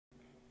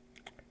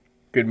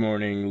Good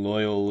morning,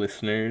 loyal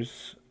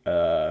listeners,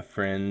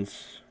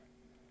 friends.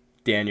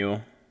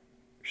 Daniel,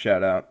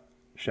 shout out,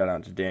 shout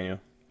out to Daniel.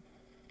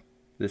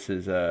 This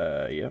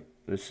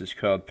is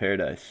called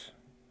Paradise,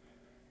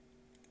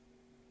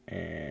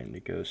 and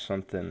it goes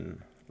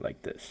something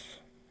like this.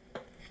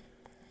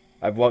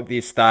 I've walked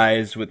these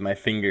thighs with my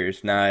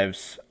fingers,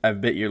 knives.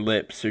 I've bit your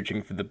lips,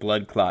 searching for the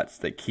blood clots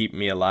that keep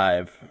me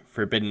alive.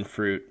 Forbidden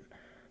fruit.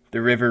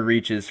 The river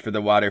reaches for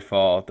the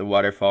waterfall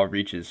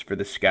reaches for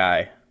the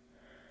sky.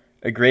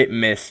 A great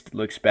mist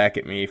looks back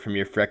at me from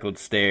your freckled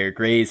stare.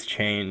 Grays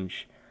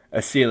change.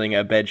 A ceiling,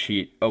 a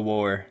bedsheet, a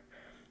war.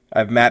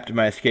 I've mapped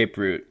my escape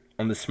route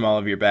on the small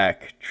of your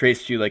back,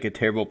 traced you like a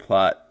terrible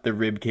plot, the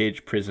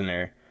ribcage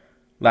prisoner.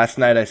 Last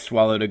night I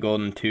swallowed a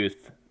golden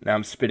tooth. Now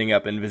I'm spitting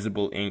up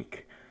invisible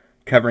ink,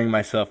 covering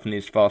myself in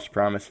these false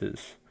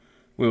promises.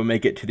 We will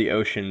make it to the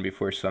ocean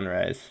before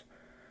sunrise.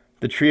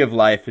 The tree of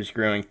life is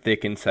growing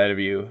thick inside of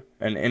you,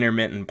 an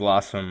intermittent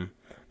blossom,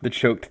 the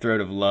choked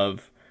throat of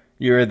love.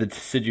 You are the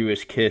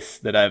deciduous kiss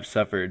that I have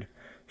suffered.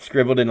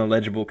 Scribbled in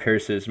illegible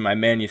curses, my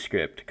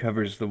manuscript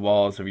covers the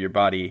walls of your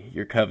body,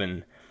 your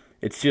coven.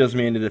 It seals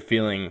me into the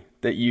feeling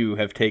that you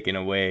have taken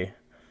away.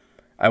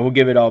 I will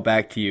give it all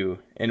back to you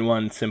in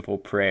one simple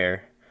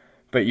prayer,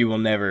 but you will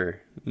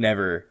never,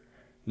 never,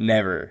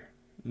 never,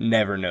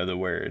 never know the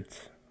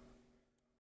words.